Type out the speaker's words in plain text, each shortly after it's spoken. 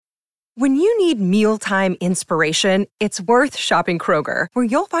When you need mealtime inspiration, it's worth shopping Kroger, where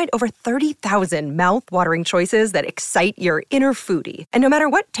you'll find over 30,000 mouth-watering choices that excite your inner foodie. And no matter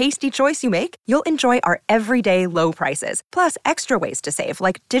what tasty choice you make, you'll enjoy our everyday low prices, plus extra ways to save,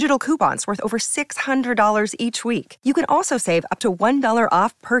 like digital coupons worth over $600 each week. You can also save up to $1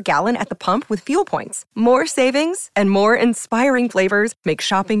 off per gallon at the pump with fuel points. More savings and more inspiring flavors make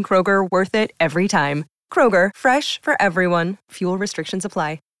shopping Kroger worth it every time. Kroger, fresh for everyone. Fuel restrictions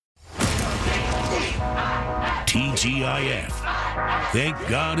apply. TGIF. Thank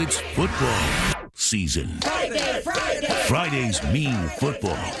God it's football season. Fridays mean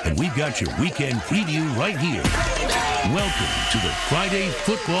football, and we've got your weekend preview right here. Welcome to the Friday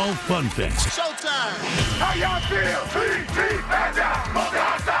Football Fun Fest. Showtime! How y'all feel?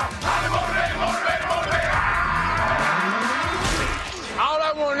 All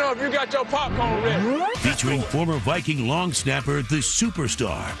I want to know if you got your popcorn ready. Featuring former Viking long snapper, the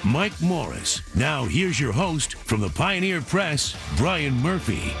superstar, Mike Morris. Now here's your host from the Pioneer Press, Brian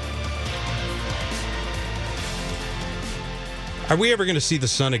Murphy. Are we ever going to see the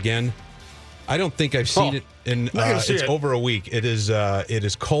sun again? I don't think I've seen it in it's over a week. It is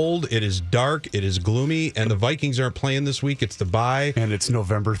cold, it is dark, it is gloomy, and the Vikings aren't playing this week. It's the bye, and it's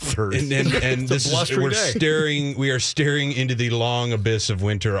November 3rd. And we are staring into the long abyss of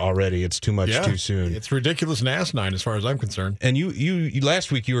winter already. It's too much too soon. It's ridiculous and asinine as far as I'm concerned. And you last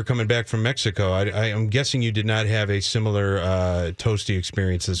week you were coming back from Mexico. I'm guessing you did not have a similar toasty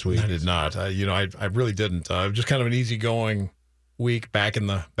experience this week. I did not. I really didn't. Just kind of an easygoing week back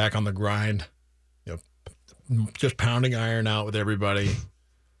on the grind. Just pounding iron out with everybody.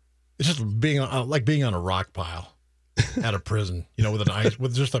 It's just being on a rock pile at a prison,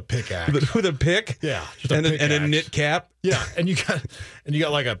 with just a pickaxe. With a pick? Yeah. Just and a knit cap? Yeah. And you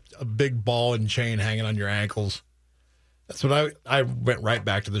got like a big ball and chain hanging on your ankles. That's what I went right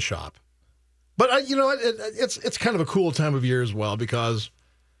back to the shop. But it's kind of a cool time of year as well because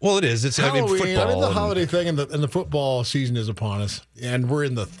it is. It's Halloween, football. The holiday thing and the football season is upon us, and we're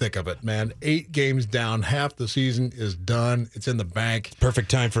in the thick of it, man. 8 games down, half the season is done. It's in the bank. Perfect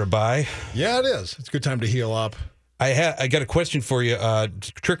time for a bye. Yeah, it is. It's a good time to heal up. I got a question for you.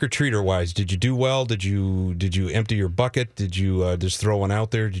 Trick or treater wise, did you do well? Did you empty your bucket? Did you just throw one out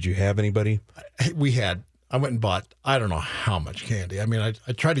there? Did you have anybody? I went and bought, I don't know how much candy. I mean, I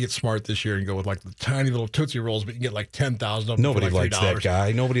tried to get smart this year and go with like the tiny little Tootsie Rolls, but you can get like 10,000 of them. Nobody for like likes $3. that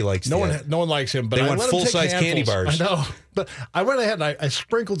guy. Nobody likes no one likes him. But they I want full-size candy bars. I know. But I went ahead and I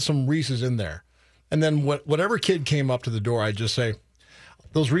sprinkled some Reese's in there. And then whatever kid came up to the door, I'd just say,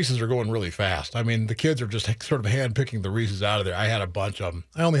 those Reese's are going really fast. I mean, the kids are just sort of hand-picking the Reese's out of there. I had a bunch of them.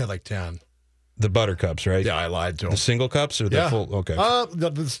 I only had like 10. The buttercups, right? Yeah, I lied to them. The single cups or the full? Okay.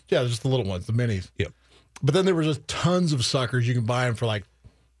 Just the little ones, the minis. Yep. But then there was just tons of suckers. You can buy them for like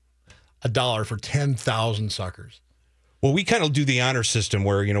 $1 for 10,000 suckers. Well, we kind of do the honor system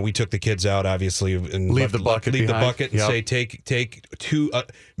where, we took the kids out, obviously, and leave the bucket and say, take two,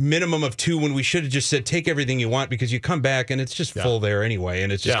 minimum of 2, when we should have just said, take everything you want, because you come back and it's just full there anyway,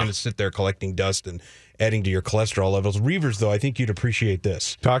 and it's just going to sit there collecting dust and adding to your cholesterol levels. Reavers, though, I think you'd appreciate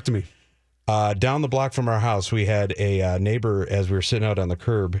this. Talk to me. Down the block from our house, we had a neighbor, as we were sitting out on the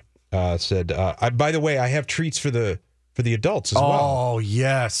curb, said, by the way, I have treats for the adults as well. Oh,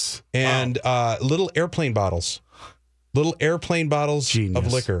 yes. And little airplane bottles Genius.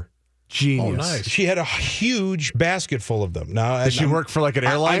 of liquor. Genius. Oh, nice. She had a huge basket full of them. Now, did she work for like an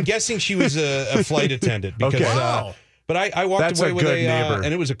airline? I'm guessing she was a flight attendant. Because, okay. Wow. But I walked away with a neighbor.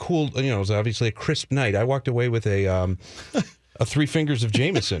 and it was a cool, it was obviously a crisp night. I walked away with a 3 fingers of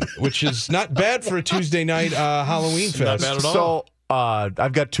Jameson, which is not bad for a Tuesday night Halloween fest. Not bad at all. So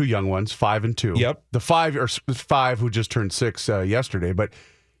I've got 2 young ones, 5 and 2. Yep. The 5 who just turned 6 yesterday, but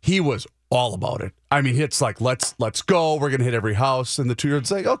he was all about it. I mean, it's like, let's go. We're going to hit every house. And the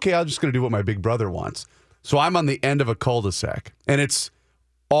 2-year-old's like, okay, I'm just going to do what my big brother wants. So I'm on the end of a cul-de-sac, and it's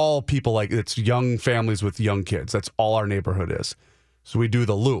all people it's young families with young kids. That's all our neighborhood is. So we do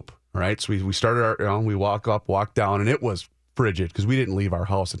the loop, right? So we started we walk up, walk down, and it was frigid because we didn't leave our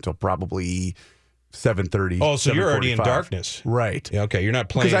house until probably 7:30. Oh, so you're already in darkness. Right. Yeah, okay, you're not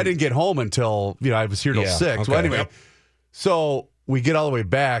playing. Because I didn't get home until, I was here till 6. Okay. Well, anyway, so we get all the way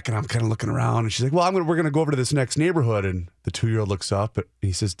back, and I'm kind of looking around, and she's like, well, we're going to go over to this next neighborhood. And the 2-year-old looks up, and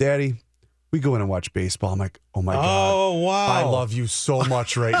he says, Daddy, we go in and watch baseball. I'm like, oh, my God. Oh, wow. I love you so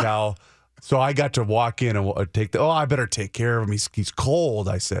much right now. So I got to walk in and I better take care of him. He's cold,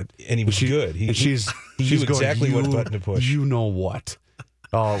 I said. And he was good. She's knew going, exactly what button to push. You know what?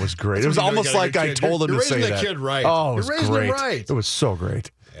 Oh, it was great. That's it was what you almost gotta like get I kid. told him You're to say raising that. the kid right. Oh, it was You're raising great. him right. It was so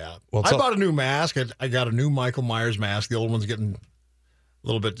great. Yeah. Well, I bought a new mask. I got a new Michael Myers mask. The old one's getting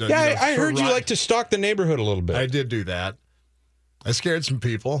little bit. Yeah, I heard you like to stalk the neighborhood a little bit. I did do that. I scared some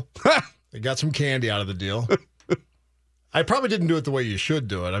people. They got some candy out of the deal. I probably didn't do it the way you should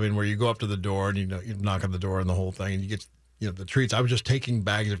do it. I mean, where you go up to the door and you knock on the door and the whole thing, and you get the treats. I was just taking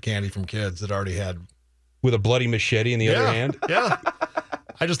bags of candy from kids that already had. With a bloody machete in the other hand? Yeah.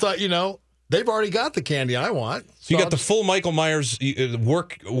 I just thought, they've already got the candy I want. So you got the full Michael Myers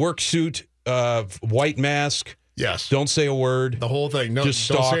work suit, white mask. Yes. Don't say a word. The whole thing. No, just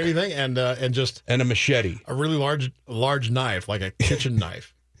don't say anything, and a machete. A really large knife, like a kitchen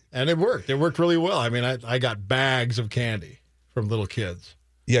knife. And it worked. It worked really well. I mean, I got bags of candy from little kids.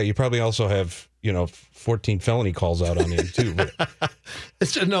 Yeah, you probably also have, 14 felony calls out on you too. But...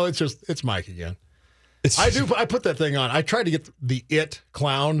 it's Mike again. I put that thing on. I tried to get the It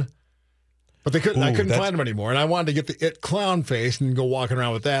clown, but I couldn't find him anymore. And I wanted to get the It clown face and go walking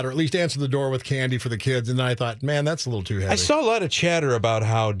around with that, or at least answer the door with candy for the kids. And then I thought, man, that's a little too heavy. I saw a lot of chatter about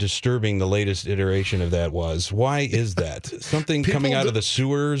how disturbing the latest iteration of that was. Why is that? Something coming out of the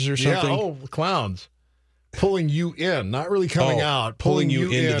sewers or something? Yeah, clowns. Pulling you in, not really coming out. Pulling you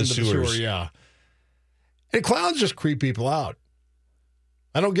into the sewers. Sewer, yeah. And clowns just creep people out.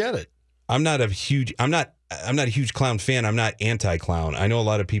 I don't get it. I'm not a huge clown fan. I'm not anti-clown. I know a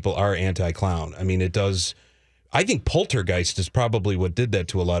lot of people are anti-clown. I mean, it does. I think Poltergeist is probably what did that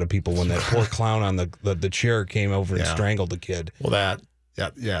to a lot of people when that poor clown on the chair came over and strangled the kid. Well,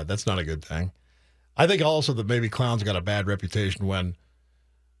 that's not a good thing. I think also that maybe clowns got a bad reputation when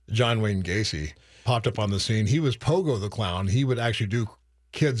John Wayne Gacy popped up on the scene. He was Pogo the clown. He would actually do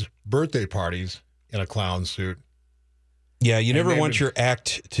kids' birthday parties in a clown suit. Yeah, you never want your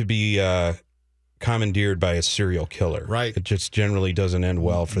act to be commandeered by a serial killer. Right. It just generally doesn't end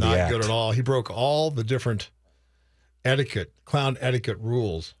well for the act. Not good at all. He broke all the different clown etiquette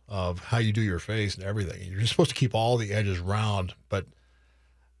rules of how you do your face and everything. You're just supposed to keep all the edges round, but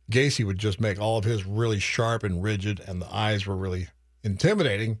Gacy would just make all of his really sharp and rigid, and the eyes were really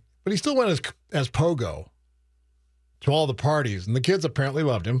intimidating. But he still went as Pogo to all the parties, and the kids apparently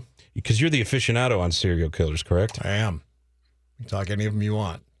loved him. Because you're the aficionado on serial killers, correct? I am. You can talk any of them you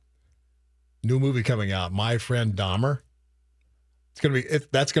want. New movie coming out, My Friend Dahmer.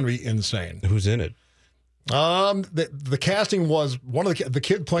 That's gonna be insane. Who's in it? The casting was one of the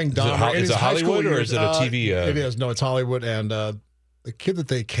kid playing Dahmer. Is it Hollywood or is it a TV? It is. No, it's Hollywood, and the kid that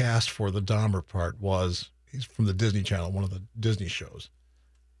they cast for the Dahmer part he's from the Disney Channel, one of the Disney shows,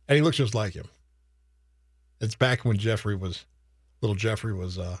 and he looks just like him. It's back when little Jeffrey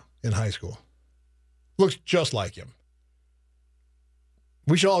was in high school. Looks just like him.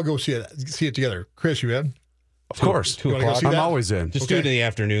 We should all go see it together. Chris, you in? Of course. 2 o'clock. I'm always in. Just do it in the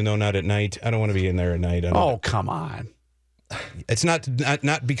afternoon, though, not at night. I don't want to be in there at night. Come on. It's not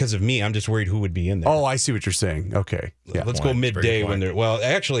because of me. I'm just worried who would be in there. Oh, I see what you're saying. Okay. Yeah. Let's go midday when they're... Well,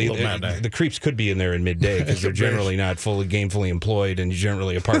 actually, the creeps could be in there in midday because they're generally not gainfully employed and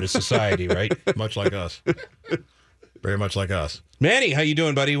generally a part of society, right? Much like us. Very much like us. Manny, how you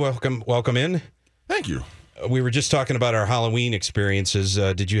doing, buddy? Welcome in. Thank you. We were just talking about our Halloween experiences.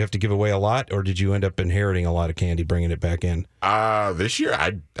 Did you have to give away a lot, or did you end up inheriting a lot of candy, bringing it back in? This year,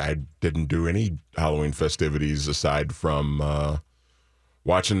 I didn't do any Halloween festivities aside from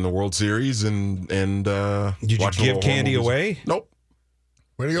watching the World Series and did you give candy away? Nope.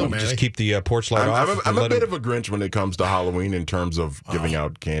 Way to go, man! Just keep the porch light off. I'm a bit of a Grinch when it comes to Halloween in terms of giving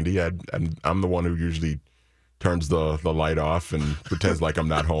out candy. I'm the one who usually turns the light off and pretends like I'm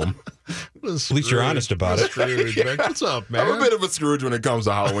not home. At least you're honest about it. Scrooge, man. What's up, man? I'm a bit of a Scrooge when it comes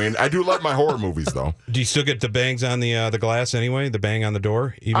to Halloween. I do love my horror movies, though. Do you still get the bangs on the glass anyway? The bang on the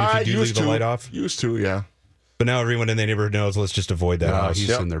door, even if you do leave the light off? Used to, yeah. But now everyone in the neighborhood knows. Let's just avoid that house. He's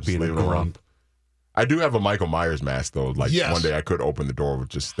in there being a grump. I do have a Michael Myers mask, though. Like, one day I could open the door with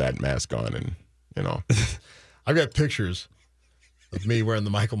just that mask on, and, I've got pictures of me wearing the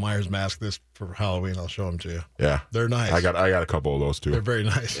Michael Myers mask for Halloween. I'll show them to you. Yeah. They're nice. I got a couple of those, too. They're very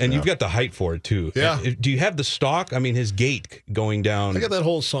nice. And you've got the height for it, too. Yeah. Do you have the stalk? I mean, his gait going down. I got that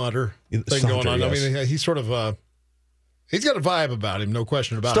whole saunter thing going on. Yes. I mean, he's sort of... he's got a vibe about him, no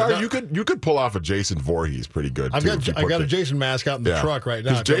question about it. Star, you could pull off a Jason Voorhees pretty good, I've got a Jason mask out in the truck right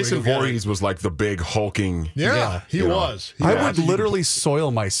now. Because Jason Voorhees was like the big hulking... Yeah, he was. I would literally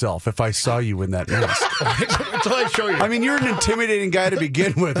soil myself if I saw you in that mask. Until I show you. I mean, you're an intimidating guy to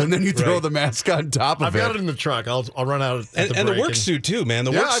begin with, and then you throw the mask on top of I've got it in the truck. I'll run out at the break. And the work suit, too, man.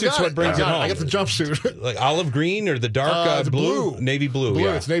 The work suit's what brings it home. I got the jumpsuit. Like olive green or the dark blue? Navy blue.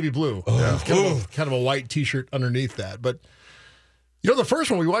 Yeah. It's navy blue. Oh. It's kind of a white T-shirt underneath that, but... the first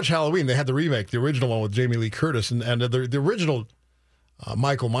one we watched Halloween, they had the remake, the original one with Jamie Lee Curtis, and the original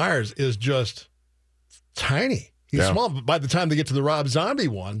Michael Myers is just tiny. He's small, but by the time they get to the Rob Zombie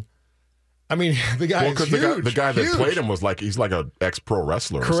one, I mean, the guy is huge. The guy that played him was he's like an ex-pro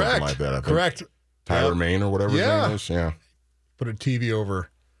wrestler or something like that. I think. Correct. Tyler Maine or whatever his name is. Yeah. Put a TV over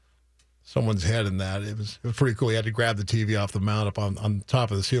someone's head in that. It was pretty cool. He had to grab the TV off the mount up on top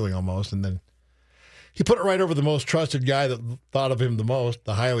of the ceiling almost, and then he put it right over the most trusted guy that thought of him the most,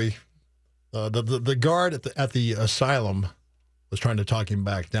 the guard at the asylum was trying to talk him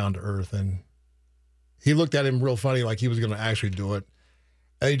back down to earth, and he looked at him real funny like he was going to actually do it.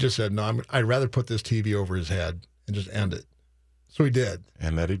 And he just said, no, I'd rather put this TV over his head and just end it. So he did.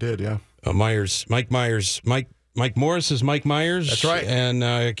 And that he did, yeah. Mike Morris is Mike Myers. That's right.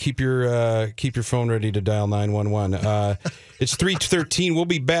 And keep your phone ready to dial 911. It's 3:13. We'll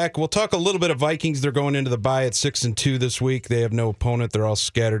be back. We'll talk a little bit of Vikings. They're going into the bye at 6-2 this week. They have no opponent. They're all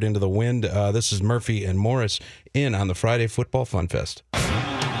scattered into the wind. This is Murphy and Morris in on the Friday Football Fun Fest.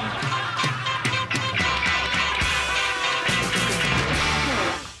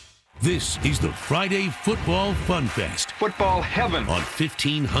 This is the Friday Football Fun Fest. Football heaven. On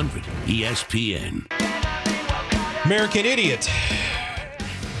 1500 ESPN. American Idiot.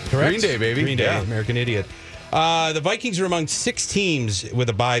 Correct? Green Day, baby. Green Day, Yeah. American Idiot. The Vikings are among 6 teams with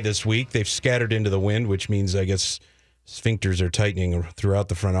a bye this week. They've scattered into the wind, which means, I guess, sphincters are tightening throughout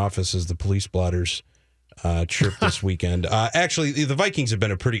the front office as the police blotters chirp this weekend. Actually, the Vikings have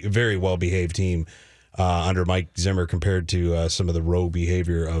been a very well-behaved team under Mike Zimmer compared to some of the rogue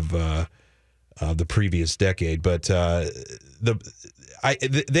behavior of the previous decade. But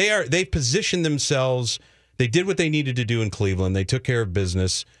they've positioned themselves. They did what they needed to do in Cleveland. They took care of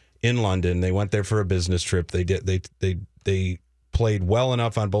business in London. They went there for a business trip. They played well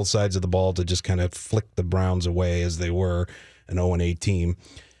enough on both sides of the ball to just kind of flick the Browns away as they were an 0-8 team.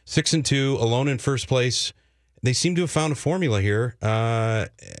 6-2, alone in first place. They seem to have found a formula here,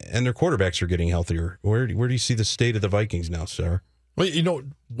 and their quarterbacks are getting healthier. Where do you see the state of the Vikings now, sir? Well,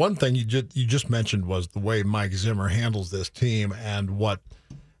 one thing you just mentioned was the way Mike Zimmer handles this team and what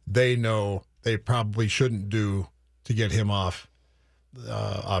they know they probably shouldn't do to get him off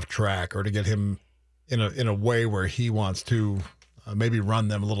track or to get him in a way where he wants to maybe run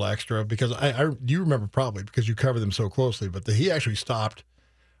them a little extra. Because you remember probably because you cover them so closely, but he actually stopped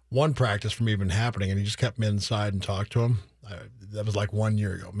one practice from even happening, and he just kept him inside and talked to him. That was like 1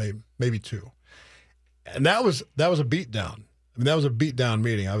 year ago, maybe 2, and that was a beatdown. I mean, that was a beatdown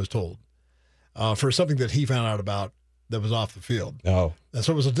meeting, I was told, for something that he found out about that was off the field. Oh, and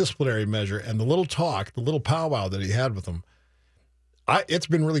so it was a disciplinary measure, and the little powwow that he had with them, it's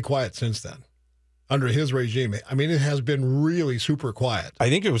been really quiet since then. Under his regime, I mean, it has been really super quiet. I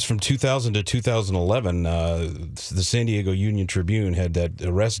think it was from 2000 to 2011. The San Diego Union Tribune had that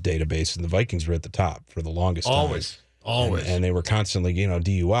arrest database, and the Vikings were at the top for the longest time. Always. And they were constantly,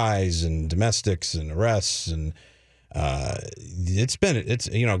 DUIs and domestics and arrests, and again,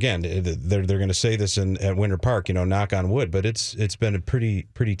 they're going to say this at Winter Park, knock on wood, but it's been a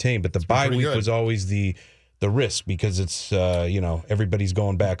pretty tame. But the bye week was always the risk because it's everybody's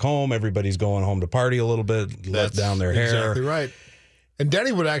going back home, everybody's going home to party a little bit, let down their hair. Exactly right. And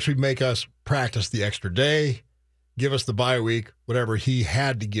Denny would actually make us practice the extra day, give us the bye week, whatever he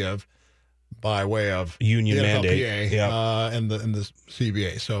had to give by way of union the mandate, and the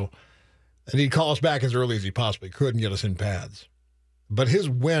CBA. So, and he'd call us back as early as he possibly could and get us in pads. But his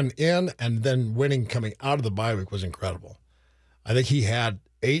win in and then winning coming out of the bye week was incredible. I think he had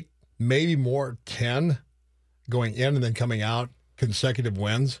 8, maybe more, 10 going in and then coming out, consecutive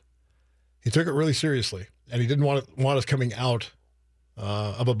wins. He took it really seriously, and he didn't want us coming out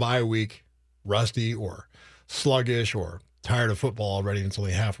of a bye week rusty or sluggish or tired of football already until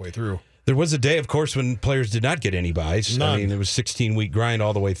halfway through. There was a day, of course, when players did not get any buys. None. I mean, it was a 16-week grind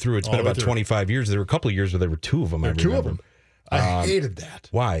all the way through. It's been about 25 years. There were a couple of years where there were 2 of them. There were 2 of them. I hated that.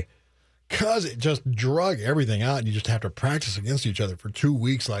 Why? Because it just drug everything out, and you just have to practice against each other for 2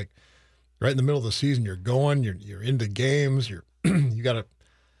 weeks. Like right in the middle of the season, you're into games. You're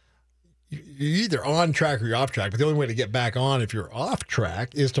either on track or you're off track. But the only way to get back on if you're off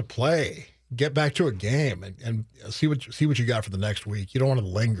track is to play, get back to a game, and see what you got for the next week. You don't want to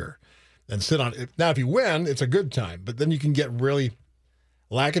linger and sit on it. Now, if you win, it's a good time, but then you can get really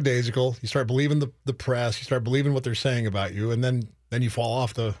lackadaisical. You start believing the press. You start believing what they're saying about you, and then you fall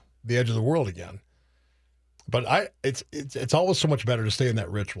off the edge of the world again. But it's always so much better to stay in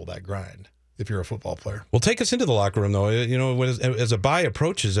that ritual, that grind, if you're a football player. Well, take us into the locker room, though. As a bye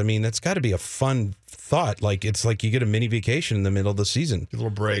approaches, I mean, that's got to be a fun thought. Like, it's like you get a mini vacation in the middle of the season. A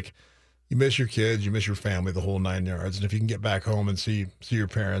little break. You miss your kids. You miss your family, the whole 9 yards. And if you can get back home and see your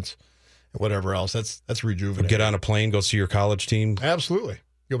parents and whatever else, that's rejuvenating. Get on a plane, go see your college team. Absolutely.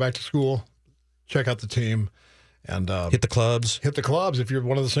 Go back to school, check out the team, And hit the clubs. Hit the clubs. If you're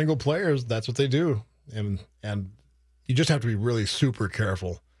one of the single players, that's what they do. And you just have to be really super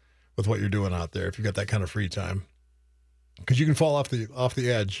careful with what you're doing out there if you've got that kind of free time, because you can fall off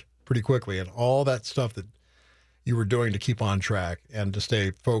the edge pretty quickly, and all that stuff that you were doing to keep on track and to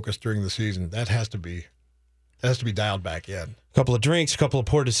stay focused during the season, that has to be dialed back in. A couple of drinks, a couple of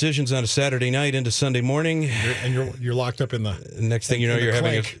poor decisions on a Saturday night into Sunday morning, you're locked up in the. Next thing you know,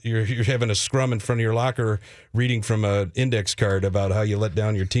 you're having a scrum in front of your locker, reading from an index card about how you let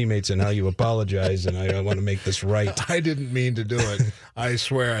down your teammates and how you apologize, and I want to make this right. I didn't mean to do it. I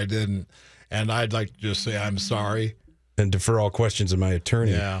swear I didn't, and I'd like to just say I'm sorry and defer all questions to my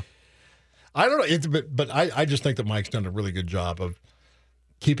attorney. Yeah, I don't know, but I just think that Mike's done a really good job of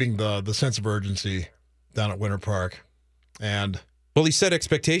keeping the sense of urgency down at Winter Park. And well, he set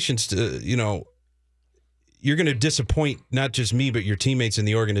expectations to, you're going to disappoint not just me, but your teammates in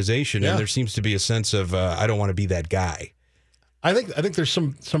the organization. Yeah. And there seems to be a sense of, I don't want to be that guy. I think there's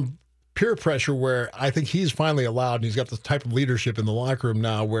some peer pressure where I think he's finally allowed, and he's got the type of leadership in the locker room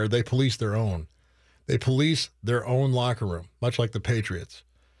now where they police their own. They police their own locker room, much like the Patriots.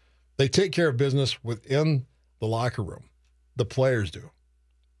 They take care of business within the locker room. The players do.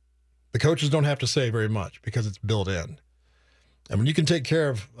 The coaches don't have to say very much because it's built in. And when you can take care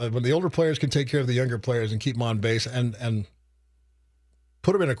of, when the older players can take care of the younger players and keep them on base and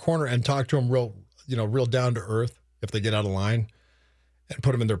put them in a corner and talk to them real down to earth if they get out of line, and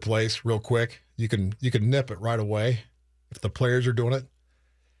put them in their place real quick, you can nip it right away. If the players are doing it,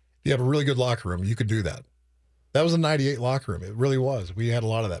 if you have a really good locker room, you could do that. That was a 98 locker room. It really was. We had a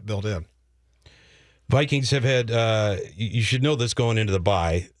lot of that built in. Vikings have had, you should know this going into the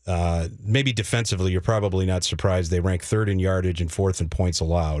bye, maybe defensively, you're probably not surprised. They rank third in yardage and fourth in points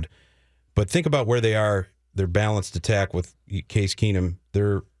allowed. But think about where they are, their balanced attack with Case Keenum.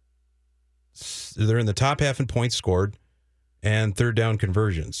 They're in the top half in points scored and third down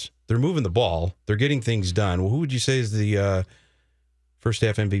conversions. They're moving the ball. They're getting things done. Well, who would you say is the first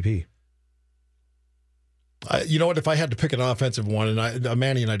half MVP? You know what? If I had to pick an offensive one, and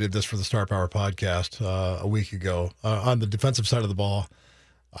Manny and I did this for the Star Power podcast a week ago, on the defensive side of the ball,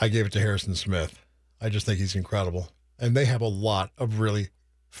 I gave it to Harrison Smith. I just think he's incredible. And they have a lot of really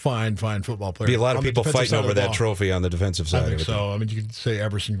fine football players. Be a lot of people fighting over that trophy on the defensive side. I think so. I mean, you could say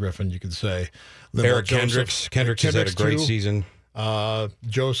Everson Griffin. You could say Eric Kendricks. Kendricks has had a great season.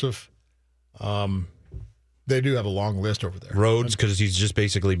 Joseph. They do have a long list over there. Rhodes, because he's just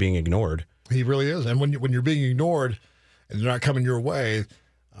basically being ignored. He really is. And when you're being ignored and they're not coming your way,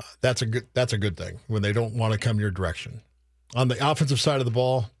 that's a good thing when they don't want to come your direction. On the offensive side of the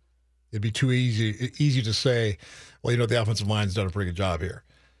ball, it'd be too easy to say, well, the offensive line's done a pretty good job here.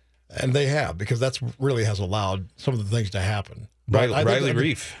 And they have, because that's really has allowed some of the things to happen. Riley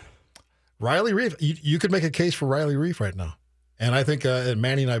Reif. Riley Reif. You could make a case for Riley Reif right now. And I think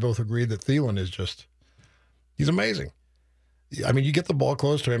Manny and I both agreed that Thielen is he's amazing. I mean, you get the ball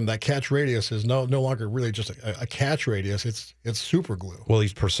close to him, that catch radius is no longer really just a catch radius. It's super glue. Well,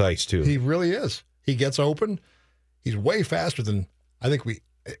 he's precise, too. He really is. He gets open. He's way faster than I think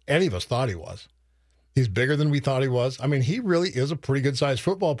any of us thought he was. He's bigger than we thought he was. I mean, he really is a pretty good-sized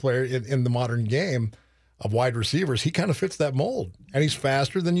football player in the modern game of wide receivers. He kind of fits that mold, and he's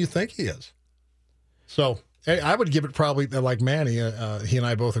faster than you think he is. So I would give it probably, like Manny, he and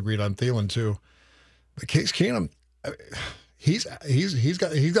I both agreed on Thielen, too. But Case Keenum, He's got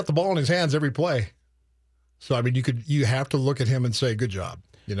the ball in his hands every play. So I mean, you have to look at him and say, good job,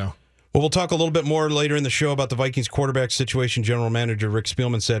 Well, we'll talk a little bit more later in the show about the Vikings quarterback situation. General Manager Rick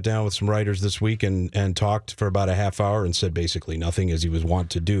Spielman sat down with some writers this week and talked for about a half hour and said basically nothing, as he was wont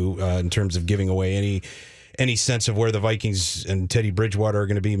to do, in terms of giving away any sense of where the Vikings and Teddy Bridgewater are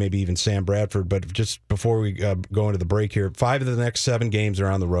going to be, maybe even Sam Bradford. But just before we go into the break here, 5 of the next 7 games are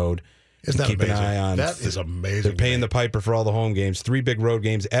on the road. Isn't that keep amazing? An eye on. That is amazing. They're paying the piper for all the home games. 3 big road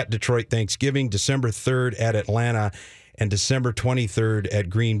games at Detroit Thanksgiving, December 3rd at Atlanta, and December 23rd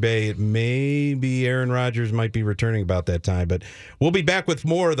at Green Bay. It may be Aaron Rodgers might be returning about that time, but we'll be back with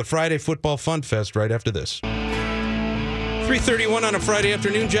more of the Friday Football Fun Fest right after this. 3:31 on a Friday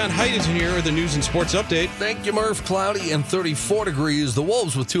afternoon. John Height is here with the news and sports update. Thank you, Murph. Cloudy and 34 degrees. The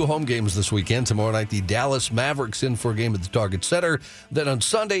Wolves with 2 home games this weekend. Tomorrow night, the Dallas Mavericks in for a game at the Target Center. Then on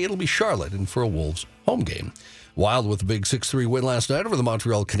Sunday, it'll be Charlotte in for a Wolves home game. Wild with a big 6-3 win last night over the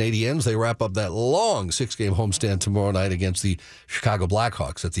Montreal Canadiens. They wrap up that long 6-game homestand tomorrow night against the Chicago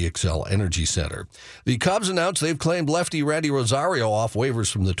Blackhawks at the Xcel Energy Center. The Cubs announced they've claimed lefty Randy Rosario off waivers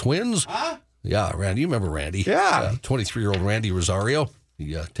from the Twins. Huh? Yeah, Randy. You remember Randy? Yeah. 23-year-old Randy Rosario.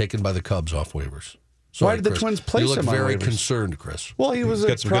 Taken by the Cubs off waivers. Sorry, why did the Twins place him on waivers? You look very concerned, Chris. Well, he was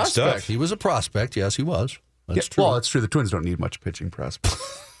a prospect. He was a prospect. Yes, he was. That's true. Well, it's true. The Twins don't need much pitching press.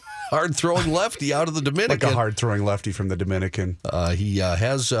 Hard-throwing lefty out of the Dominican. Like a hard-throwing lefty from the Dominican. He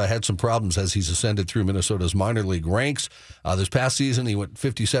has had some problems as he's ascended through Minnesota's minor league ranks. This past season, he went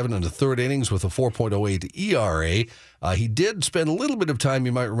 57 in the third innings with a 4.08 ERA. He did spend a little bit of time,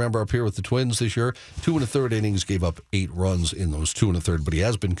 you might remember, up here with the Twins this year. 2 1/3 innings, gave up 8 runs in those 2 1/3, but he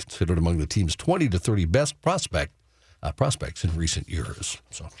has been considered among the team's 20 to 30 best prospects in recent years.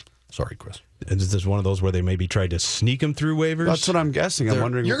 So, sorry, Chris. Is this one of those where they maybe tried to sneak him through waivers? That's what I'm guessing. I'm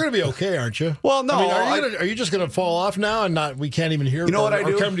wondering. You're going to be okay, aren't you? Well, no. I mean, are you just going to fall off now and not? We can't even hear. You know what I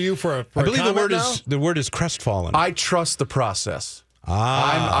do? Or come to you for a I believe comment the word is crestfallen. I trust the process.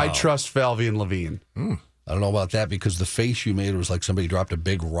 I trust Falvey and Levine. I don't know about that because the face you made was like somebody dropped a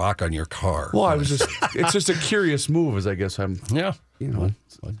big rock on your car. Well, it's just a curious move, as I guess I'm. Yeah. You know,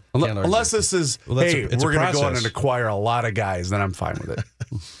 Can't argue. unless this is, hey, it's a we're going to go in process. and acquire a lot of guys, then I'm fine with it.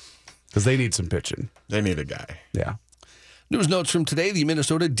 Because they need some pitching. They need a guy. Yeah. News notes from today, the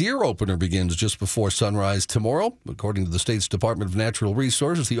Minnesota Deer Opener begins just before sunrise tomorrow. According to the state's Department of Natural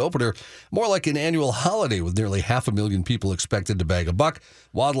Resources, the opener, more like an annual holiday with nearly 500,000 people expected to bag a buck.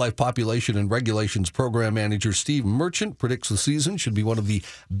 Wildlife Population and Regulations Program Manager Steve Merchant predicts the season should be one of the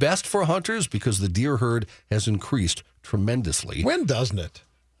best for hunters because the deer herd has increased tremendously. When doesn't it?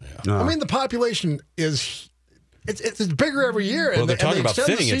 Yeah. I mean, the population is... It's bigger every year. Well, they're talking about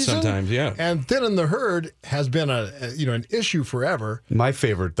thinning it sometimes, yeah. And thinning the herd has been an issue forever. My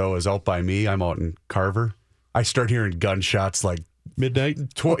favorite, though, is out by me. I'm out in Carver. I start hearing gunshots like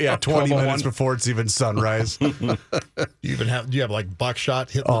midnight? 20 minutes before it's even sunrise. Do you have like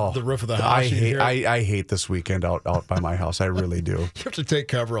buckshot hitting the roof of the house? I hate this weekend out by my house. I really do. You have to take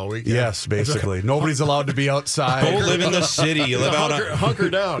cover all weekend. Yes, basically. Nobody's allowed to be outside. Go live in the city. You live out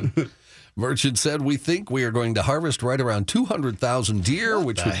hunker down. Merchant said, we think we are going to harvest right around 200,000 deer,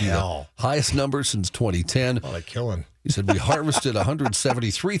 which would be the highest number since 2010. Oh, they're killing. He said, we harvested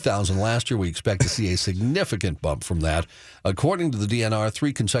 173,000 last year. We expect to see a significant bump from that. According to the DNR,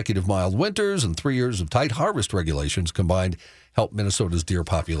 3 consecutive mild winters and 3 years of tight harvest regulations combined help Minnesota's deer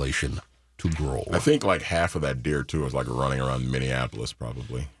population to grow. I think like half of that deer, too, is like running around Minneapolis,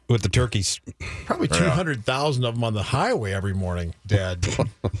 probably. With the turkeys. Probably 200,000 of them on the highway every morning, Dad.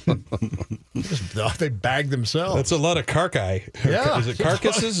 They bag themselves. That's a lot of carcass. Yeah. Is it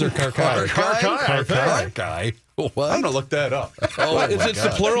carcasses or carcass? Carcass. What? I'm going to look that up. It's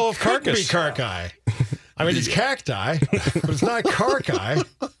the plural of carcass. Could be carcass. I mean, it's cacti, but it's not carcass.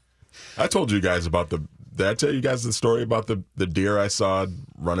 I told you guys about did I tell you guys the story about the deer I saw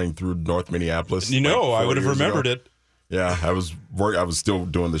running through North Minneapolis? You know, I would have remembered it. Yeah, I was still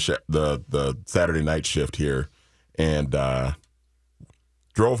doing the Saturday night shift here, and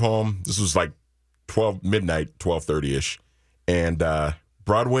drove home. This was like midnight, 12:30ish, and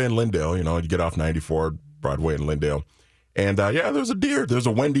Broadway and Lindale. You know, you get off 94, Broadway and Lindale, and there's a deer. There's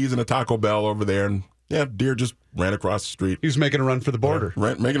a Wendy's and a Taco Bell over there, and deer just ran across the street. He was making a run for the border.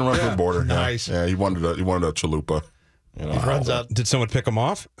 Making a run for the border. Nice. Yeah, he wanted a chalupa. You know, He runs out. Did someone pick him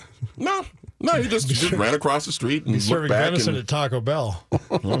off? No, he just ran across the street and He's looked serving back. venison at Taco Bell.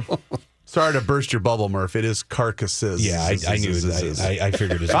 Sorry to burst your bubble, Murph. It is carcasses. Yeah, I knew it. I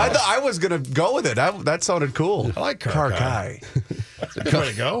figured it. I was going to go with it. That sounded cool. I like carcass. Good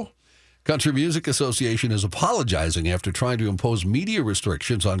way to go. Country Music Association is apologizing after trying to impose media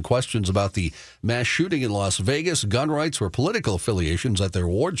restrictions on questions about the mass shooting in Las Vegas, gun rights, or political affiliations at their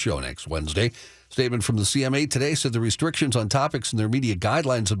award show next Wednesday. Statement from the CMA today said the restrictions on topics in their media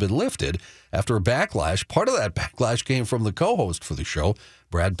guidelines have been lifted after a backlash. Part of that backlash came from the co-host for the show,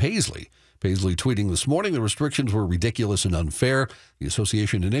 Brad Paisley. Paisley tweeting this morning, the restrictions were ridiculous and unfair. The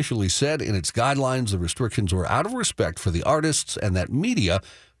association initially said in its guidelines the restrictions were out of respect for the artists and that media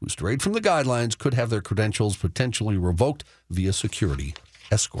who strayed from the guidelines could have their credentials potentially revoked via security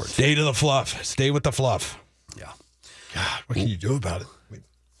escort. Stay to the fluff. Stay with the fluff. Yeah. God, what can you do about it? I mean,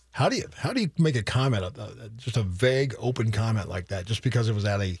 how do you make a comment, just a vague, open comment like that, just because it was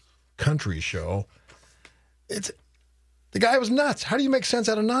at a country show? The guy was nuts. How do you make sense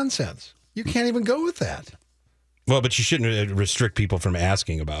out of nonsense? You can't even go with that. Well, but you shouldn't restrict people from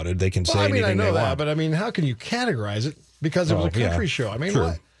asking about it. They can say anything I know they that, want. but I mean, how can you categorize it because it was a country show? I mean,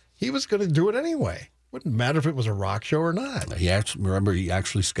 what? He was going to do it anyway. Wouldn't matter if it was a rock show or not. He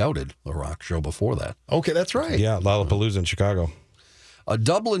actually scouted a rock show before that. Okay, that's right. Yeah, Lollapalooza in Chicago. A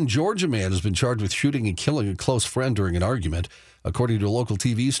Dublin, Georgia man has been charged with shooting and killing a close friend during an argument. According to a local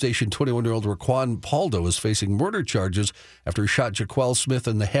TV station, 21-year-old Raquan Paldo is facing murder charges after he shot Jaquel Smith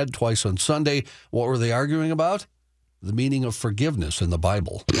in the head twice on Sunday. What were they arguing about? The meaning of forgiveness in the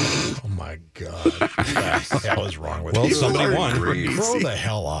Bible. Oh, my God. What the hell is wrong with Well, you? somebody won. Grow the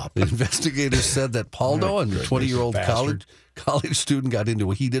hell up. Investigators said that Paldo and the 20-year-old college student got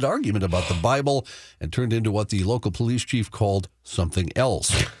into a heated argument about the Bible and turned into what the local police chief called something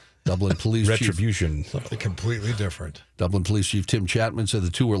else. Dublin Police Retribution. Something completely different. Dublin Police Chief Tim Chapman said the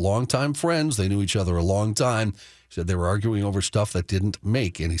two were longtime friends. They knew each other a long time. He said they were arguing over stuff that didn't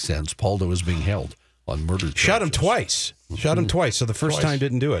make any sense. Paldo is being held on murder charges. Shot him twice. Shot him twice. So the first time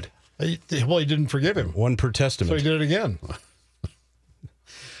didn't do it. Well, he didn't forgive him. One per testament. So he did it again.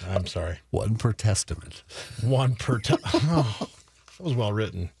 I'm sorry. One per testament. One per Oh, that was well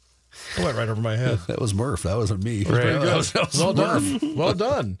written. It went right over my head. That was Murph. That wasn't me. Very good. That was Well Murph. done. Well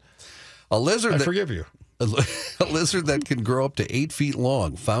done. A lizard. I forgive you. A lizard that can grow up to 8 feet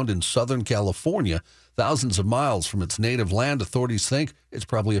long, found in Southern California, thousands of miles from its native land. Authorities think it's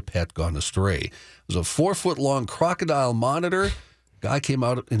probably a pet gone astray. It was a 4-foot-long crocodile monitor. Guy came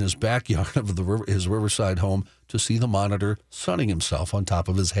out in his backyard of his riverside home to see the monitor sunning himself on top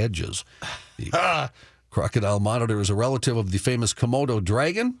of his hedges. The crocodile monitor is a relative of the famous Komodo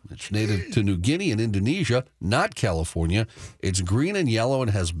dragon. It's native to New Guinea and Indonesia, not California. It's green and yellow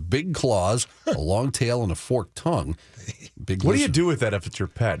and has big claws, a long tail, and a forked tongue. What do you do with that if it's your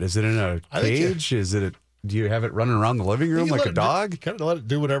pet? Is it in a cage? Do you have it running around the living room like a dog? Kind of let it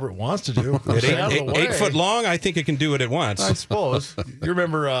do whatever it wants to do. At 8 foot long, I think it can do what it wants. I suppose. You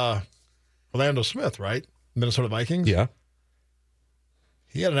remember Orlando Smith, right? Minnesota Vikings? Yeah.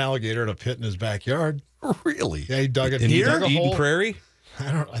 He had an alligator in a pit in his backyard. Really? Yeah, he dug it. In He dug a Eden hole. Prairie?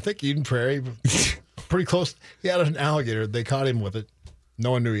 I think Eden Prairie. But pretty close. He had an alligator. They caught him with it.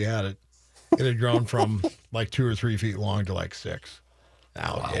 No one knew he had it. It had grown from like 2 or 3 feet long to like 6.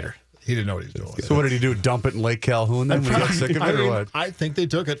 Alligator. Wow. He didn't know what he was doing. So what did he do? Dump it in Lake Calhoun then? We got sick of it or what? I think they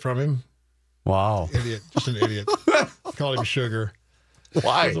took it from him. Wow. Idiot. Just an idiot. Called him Sugar.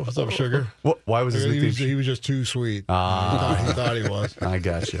 Why? What's up, Sugar? Why was his nickname? He was just too sweet. He thought he was. I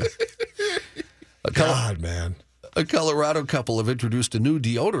gotcha. God, man. A Colorado couple have introduced a new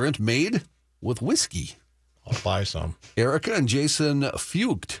deodorant made with whiskey. I'll buy some. Erica and Jason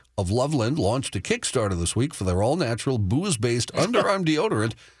Fucht of Loveland launched a Kickstarter this week for their all-natural, booze-based underarm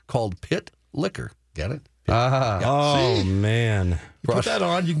deodorant called Pit Liquor. Get it? Oh, man. Put that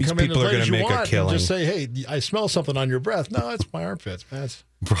on. You can These come in people as are late gonna as you make a want killing. and just say, hey, I smell something on your breath. No, it's my armpits, man.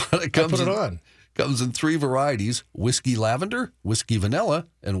 Product I put it on. Comes in 3 varieties: whiskey lavender, whiskey vanilla,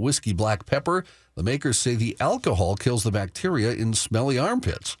 and whiskey black pepper. The makers say the alcohol kills the bacteria in smelly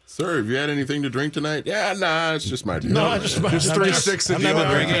armpits. Sir, have you had anything to drink tonight? Yeah, nah, it's just my deal. No, just 3-6. I'm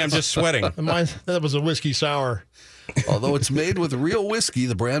not drinking. I'm just sweating. That was a whiskey sour. Although it's made with real whiskey,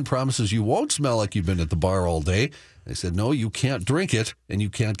 the brand promises you won't smell like you've been at the bar all day. They said, no, you can't drink it, and you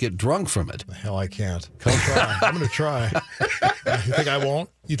can't get drunk from it. The hell I can't. Come try. I'm going to try. You think I won't?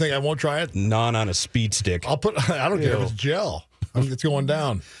 You think I won't try it? Non on a speed stick. I don't care if it's gel. It's going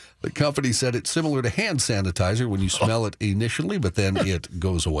down. The company said it's similar to hand sanitizer when you smell it initially, but then it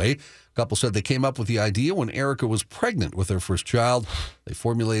goes away. A couple said they came up with the idea when Erica was pregnant with her first child. They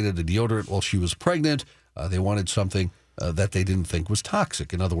formulated a deodorant while she was pregnant. They wanted something that they didn't think was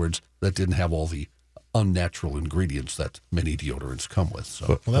toxic. In other words, that didn't have all the unnatural ingredients that many deodorants come with.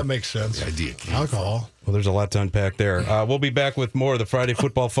 So, well, that makes sense. The idea came alcohol. Well, there's a lot to unpack there. We'll be back with more of the Friday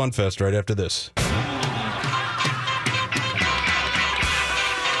Football Fun Fest right after this.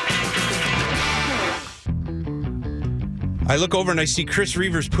 I look over and I see Chris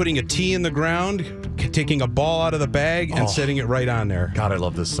Reavers putting a tee in the ground, taking a ball out of the bag, and setting it right on there. God, I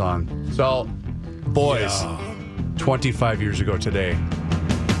love this song. So, boys, 25 years ago today,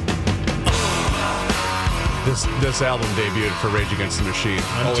 this album debuted for Rage Against the Machine.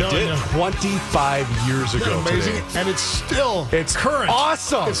 It did. 25 years ago Amazing, today. and it's current.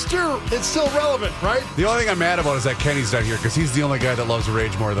 Awesome. It's still relevant, right? The only thing I'm mad about is that Kenny's not here because he's the only guy that loves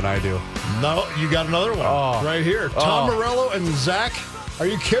Rage more than I do. No, you got another one right here. Tom Morello and Zach. Are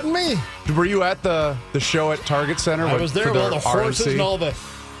you kidding me? Were you at the show at Target Center? I was there with all the horses and all the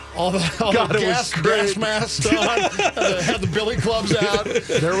gas masks on. had the billy clubs out.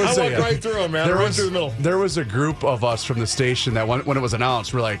 I walked right through them, man. Right through the middle. There was a group of us from the station that when it was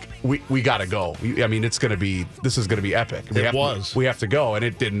announced, we're like, we got to go. I mean, this is going to be epic. We have to go, and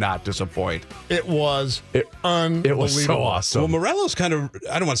it did not disappoint. It was unbelievable. It was so awesome. Well, Morello's kind of,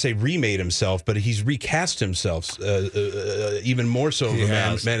 I don't want to say remade himself, but he's recast himself even more so of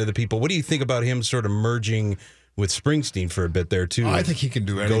a man of the people. What do you think about him sort of merging with Springsteen for a bit there too? I think he can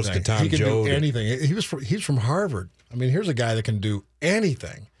do anything. Goes to Tom he can Joad. do anything. He's from Harvard. I mean, here's a guy that can do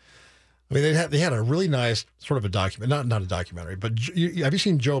anything. I mean, they had a really nice sort of a document, not a documentary, but have you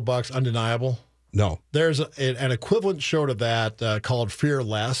seen Joe Buck's Undeniable? No. There's an equivalent show to that called Fear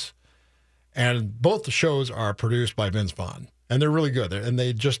Less. And both the shows are produced by Vince Vaughn, and they're really good.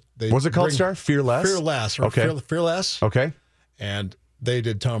 What's it called, Star? Fearless? Fearless. Or Okay. Fearless. Okay. And they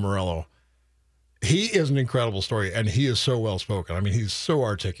did Tom Morello. He is an incredible story, and he is so well spoken. I mean, he's so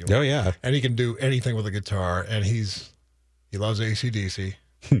articulate. Oh, yeah. And he can do anything with a guitar, and he loves AC/DC.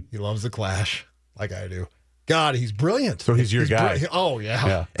 He loves the Clash, like I do. God, he's brilliant. So he's your guy. Oh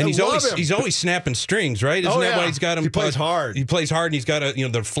yeah. And I love him. he's always snapping strings, right? Isn't that why he's got him? He plays hard. He plays hard, and he's got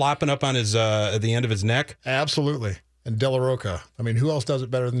they're flopping up on his at the end of his neck. Absolutely. And De La Roca. I mean, who else does it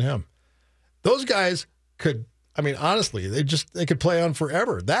better than him? Those guys could. I mean, honestly, they could play on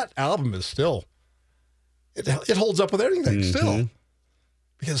forever. That album is still. It holds up with anything still,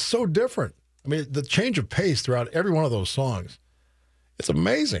 because it's so different. I mean, the change of pace throughout every one of those songs, it's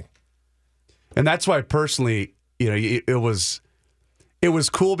amazing. And that's why personally, it was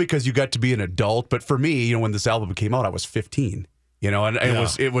cool because you got to be an adult. But for me, when this album came out, I was 15. And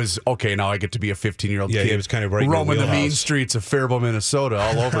it was okay. Now I get to be a 15-year-old kid. It was kind of right in roaming your the mean wheelhouse. streets of Faribault, Minnesota,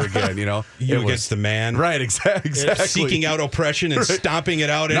 all over again. You against the man, right? Exactly. Seeking out oppression and stomping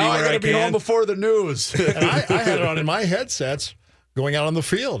it out now anywhere I got to be can. home before the news. And I had it on in my headsets going out on the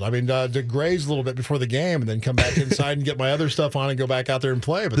field. I mean, to graze a little bit before the game and then come back inside and get my other stuff on and go back out there and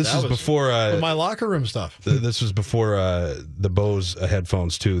play. But This is before my locker room stuff. This was before the Bose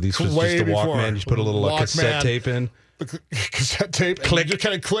headphones too. These was Way just a before. Walkman. You just put a little cassette Walkman. tape in. Cassette tape, and Click, you just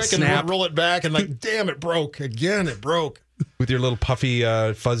kind of click snap. and roll it back, and like, damn, it broke again. It broke. With your little puffy,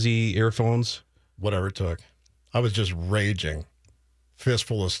 fuzzy earphones. Whatever it took, I was just raging,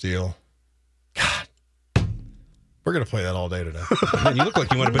 fistful of steel. God, we're gonna play that all day today. Man, you look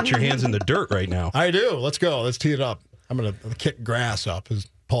like you want to put your hands in the dirt right now. I do. Let's go. Let's tee it up. I'm gonna kick grass up, as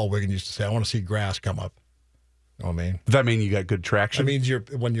Paul Wiggin used to say. I want to see grass come up. You know what I mean? Does that mean you got good traction? That means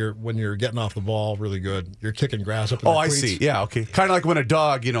when you're getting off the ball really good, you're kicking grass up. In Oh, the I cleats. see. Yeah, okay. Kind of like when a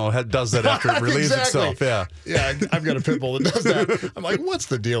dog, does that after it relieves Exactly. itself. Yeah. Yeah, I've got a pit bull that does that. I'm like, what's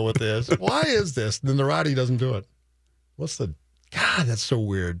the deal with this? Why is this? Then the Roddy doesn't do it. God, that's so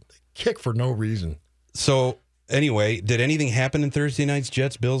weird. They kick for no reason. So anyway, did anything happen in Thursday night's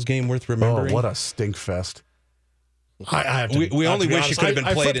Jets-Bills game worth remembering? Oh, what a stink fest. I have to. We I have only to be wish honest. it could have been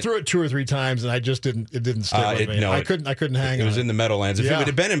I played flipped in- through it 2 or 3 times, and I just didn't. It didn't stick with me. No, I couldn't hang. It on was in the Meadowlands. If it Yeah. would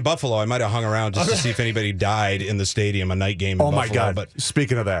have been in Buffalo, I might have hung around just to see if anybody died in the stadium, a night game in Oh, Buffalo. my God. But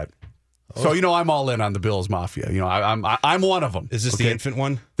Speaking of that. So, I'm all in on the Bills Mafia. I'm one of them. is this okay? the infant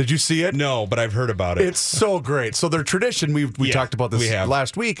one? Did you see it? No, but I've heard about it. It's so great. So their tradition, we Yeah, talked about this we have.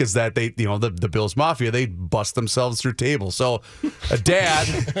 last week, is that they, the Bills Mafia, they bust themselves through tables. So a dad,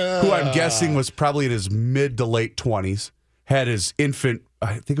 who I'm guessing was probably in his mid to late 20s, had his infant,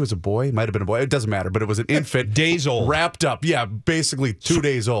 I think it was a boy, might have been a boy, it doesn't matter, but it was an infant. Days old. Wrapped up, yeah, basically 2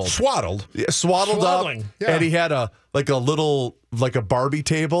 days old. Swaddled. Yeah, swaddled up, Swaddling, yeah. and he had a Barbie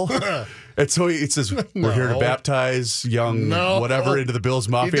table. And so it says, we're here to No. baptize young No. whatever into the Bills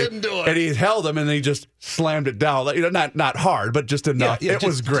Mafia. didn't do it. And he held him, and then he just slammed it down. Not hard, but just enough. It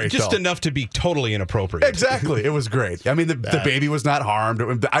was great, Just though. enough to be totally inappropriate. Exactly. It was great. I mean, the baby was not harmed.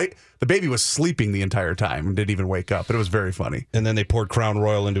 The baby was sleeping the entire time and didn't even wake up, but it was very funny. And then they poured Crown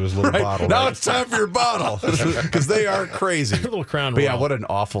Royal into his little bottle. Now right? it's time for your bottle because they are crazy. Little Crown But yeah, Royal. what an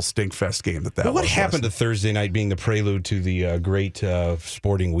awful stinkfest game that Well, what was. happened to Thursday night being the prelude to the great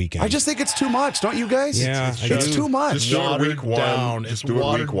sporting weekend? I just think it's too much, don't you guys? Yeah, I it's do. too much. Just Do it watered week one. down. Just It's do it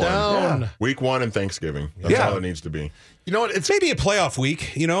watered week one. down. Yeah. Week 1 and Thanksgiving. That's Yeah. all it needs to be. You know what? It's maybe a playoff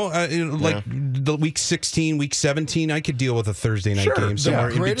week, like the week 16, week 17. I could deal with a Thursday night Sure. game somewhere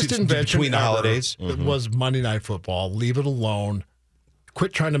the in greatest between, invention between the ever holidays. was Monday Night Football. Leave it alone.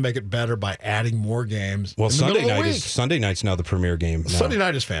 Quit trying to make it better by adding more games. Well, in the middle of the week. Sunday night's now the premier game. Now. Sunday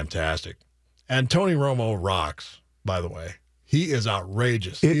night is fantastic, and Tony Romo rocks. By the way, he is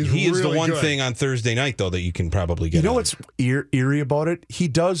outrageous. He is the really one good. thing on Thursday night though that you can probably get. You know on. what's eerie about it? He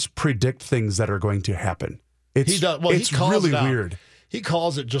does predict things that are going to happen. It's, He does. Well, it's he calls really it out. weird. He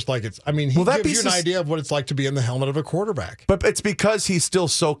calls it just like it's. I mean, he Well, that gives you piece an is- idea of what it's like to be in the helmet of a quarterback. But it's because he's still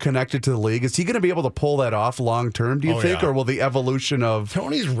so connected to the league. Is he going to be able to pull that off long term, do you Oh, think? yeah. Or will the evolution of.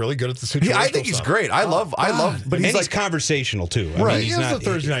 Tony's really good at the situation. I think he's great. I love, but and he's he's like, conversational too. I Right. mean, He he's is not the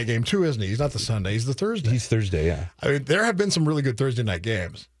Thursday night game too, isn't he? He's not the Sunday. He's the Thursday. He's Thursday, yeah. I mean, there have been some really good Thursday night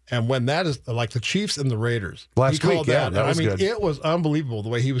games. And when that is like the Chiefs and the Raiders, Last he called week, yeah, that was I mean, good. it was unbelievable the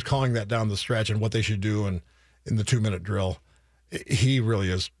way he was calling that down the stretch and what they should do in the 2-minute drill. He really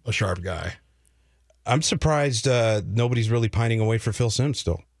is a sharp guy. I'm surprised nobody's really pining away for Phil Simms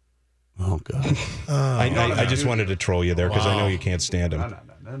still. oh, God. I just wanted to troll you there because I know Wow. you can't stand him.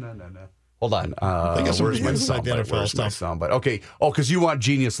 No. Hold on. Think of some Where's my inside the soundbite? NFL Where's my stuff. soundbite? Okay. Oh, because you want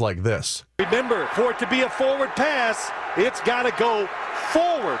genius like this. Remember, for it to be a forward pass, it's got to go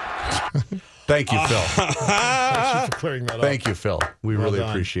forward. Thank you, Phil. Thank you for clearing that up. Thank you, Phil. We Well really done.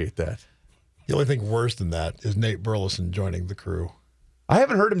 appreciate that. The only thing worse than that is Nate Burleson joining the crew. I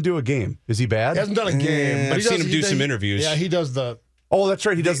haven't heard him do a game. Is he bad? He hasn't done a game, but I've seen him do some interviews. Yeah, he does the. Oh, that's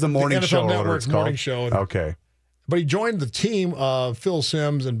right. He does the morning NFL show. Or whatever Network it's called. morning show. Okay. But he joined the team of Phil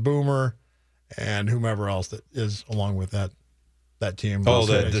Simms and Boomer and whomever else that is along with that team. Oh,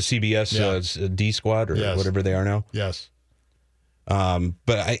 the CBS D Squad or Yes. whatever they are now. Yes. But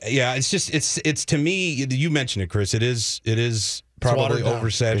it's to me. You mentioned it, Chris. It is probably watered down.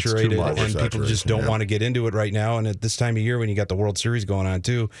 It's too oversaturated, much. and people just don't want to get into it right now. And at this time of year, when you got the World Series going on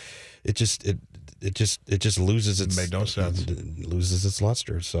too, it just loses its Made no sense. loses its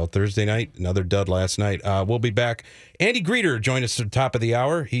luster. So Thursday night, another dud last night. We'll be back. Andy Greeter joined us at the top of the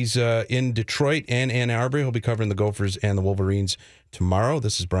hour. He's in Detroit and Ann Arbor. He'll be covering the Gophers and the Wolverines tomorrow.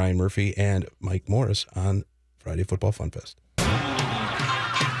 This is Brian Murphy and Mike Morris on Friday Football Fun Fest.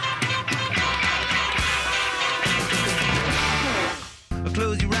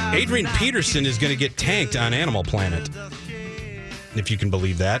 Adrian Peterson is going to get tanked on Animal Planet, if you can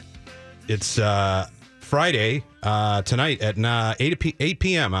believe that. It's Friday tonight at 8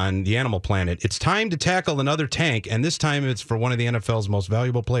 p.m. on the Animal Planet. It's time to tackle another tank, and this time it's for one of the NFL's most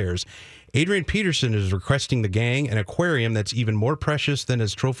valuable players. Adrian Peterson is requesting the gang an aquarium that's even more precious than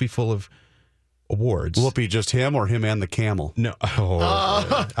his trophy full of awards. Will it be just him or him and the camel? No,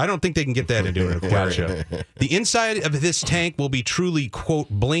 I don't think they can get that into an aquarium. The inside of this tank will be truly,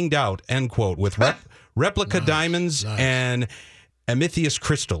 quote, blinged out, end quote, with replica diamonds and amethyst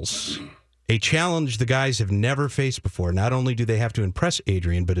crystals. A challenge the guys have never faced before. Not only do they have to impress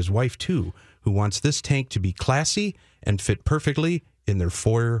Adrian, but his wife, too, who wants this tank to be classy and fit perfectly in their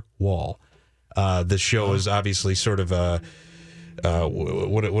foyer wall. This show is obviously sort of a...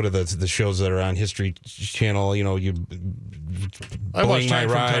 what are the shows that are on History Channel? You know, I watch Bling My time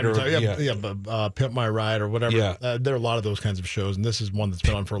from Ride time or to time. Pimp My Ride or whatever. Yeah. There are a lot of those kinds of shows, and this is one that's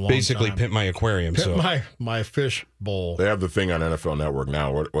been on for a long basically time. Pimp My Aquarium. Pimp So my fish bowl. They have the thing on NFL Network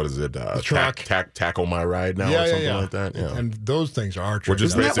now. What is it? truck. Tackle My Ride now or something like that. Yeah. And those things are which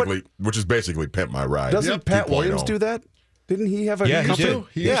is tricky. basically Pimp My Ride. Doesn't Pat 2.0. Williams do that? Didn't he have a yeah, he company? did.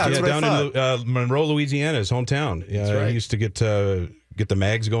 He used Yeah, to. that's what I down thought. in Monroe, Louisiana, his hometown. Yeah, That's right. he used to get the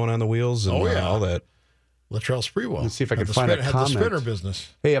mags going on the wheels and Oh, yeah. all that. Latrell Sprewell. Let's see if I Had can the find a had comment. the spinner business.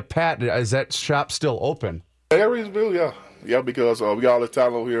 Hey, Pat, is that shop still open? Harrisville, yeah, because we got all this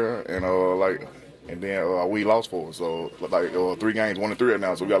talent over here, and then we lost 4, so 3 games, 1-3 right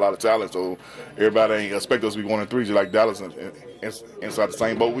now. So we got a lot of talent. So everybody ain't expect us to be 1-3, just like Dallas inside the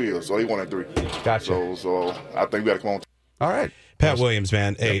same boat we are. So he 1-3. Gotcha. So I think we got to come on. All right. Pat Williams,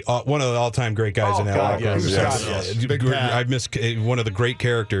 man, hey, one of the all-time great guys in that God, locker room. yes. Big Pat. I miss one of the great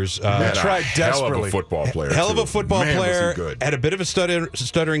characters. Had tried a hell of desperately. a football player. Hell of too. a football Man, was he player. good. Had a bit of a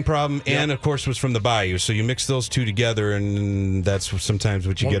stuttering problem, and of course was from the Bayou. So you mix those two together, and that's sometimes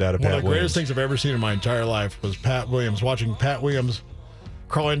what you get out of One Pat of the Williams. greatest things I've ever seen in my entire life was Pat Williams. Watching Pat Williams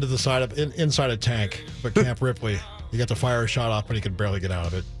crawl into the side of inside a tank, but Camp Ripley, he got to fire a shot off, and he could barely get out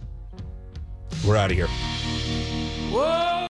of it. We're out of here.